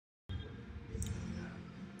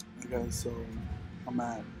Guys, so I'm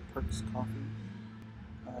at Perks Coffee.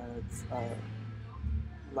 It's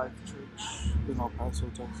Life Church in El Paso,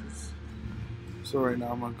 Texas. So right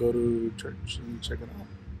now I'm gonna go to church and check it out.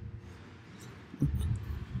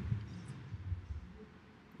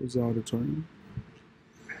 There's the auditorium.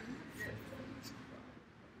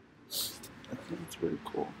 I think it's very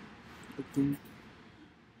cool. I think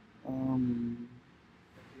um,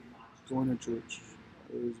 going to church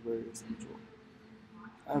is very essential.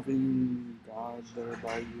 Having God there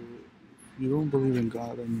by you. If you don't believe in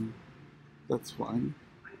God, I mean, that's fine.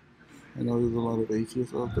 I know there's a lot of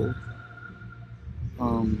atheists out there.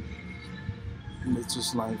 Um, it's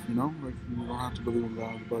just life, you know? Like, you don't have to believe in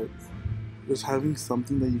God, but just having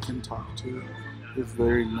something that you can talk to is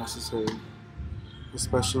very necessary,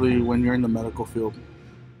 especially when you're in the medical field.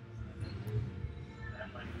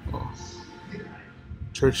 Oh.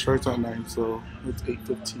 Church starts at 9, so it's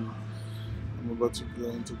 8:15. I'm about to go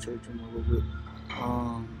into church in a little bit.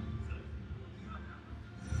 Um,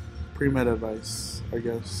 Pre-med advice, I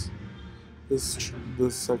guess. This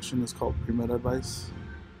section is called pre-med advice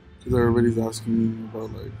because everybody's asking me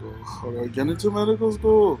about like, oh, how do I get into medical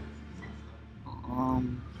school?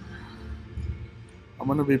 Um, I'm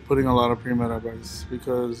gonna be putting a lot of pre-med advice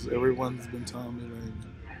because everyone's been telling me like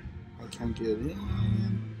I can't get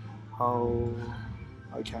in, how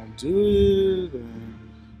I can't do it, and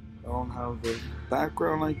I don't have the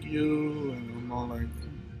background like you, and I'm all like,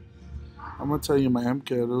 I'm gonna tell you my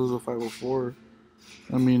MCAT, it was a 504.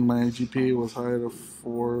 I mean, my GPA was high at a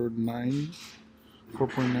 4.9,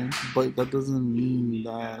 but that doesn't mean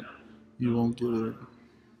that you won't get it.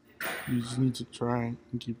 You just need to try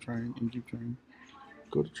and keep trying and keep trying.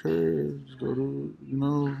 Go to church, go to,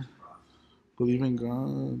 believe in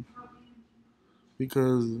God.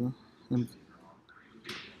 Because in,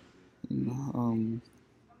 in,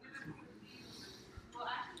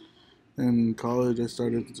 in college, I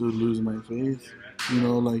started to lose my faith.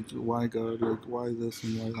 Like, why God? Like, why this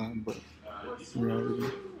and why that? But in reality,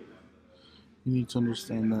 you need to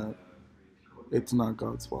understand that it's not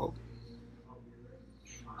God's fault.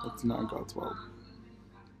 It's not God's fault.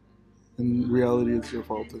 In reality, it's your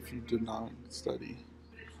fault if you did not study.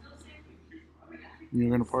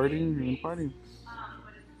 You're gonna party, you're gonna party.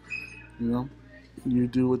 You know, you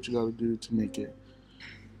do what you gotta do to make it.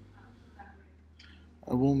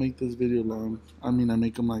 I won't make this video long. I mean, I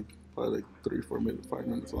make them like probably like 3, 4 minutes, 5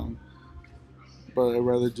 minutes long. But I'd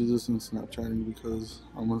rather do this than Snapchatting because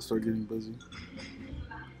I'm gonna start getting busy.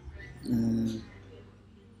 And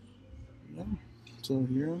yeah, so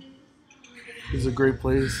here is a great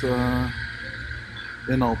place in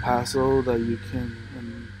El Paso that you can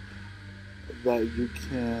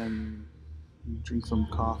drink some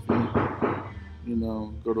coffee.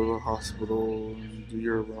 Go to the hospital and do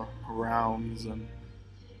your rounds, and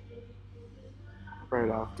right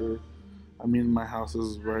after. I mean, my house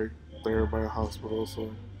is right there by a hospital,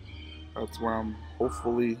 so that's where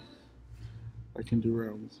hopefully I can do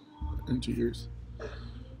rounds in 2 years.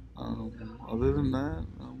 Other than that,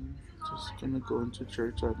 I'm just gonna go into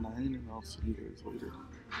church at 9, and I'll see you guys later.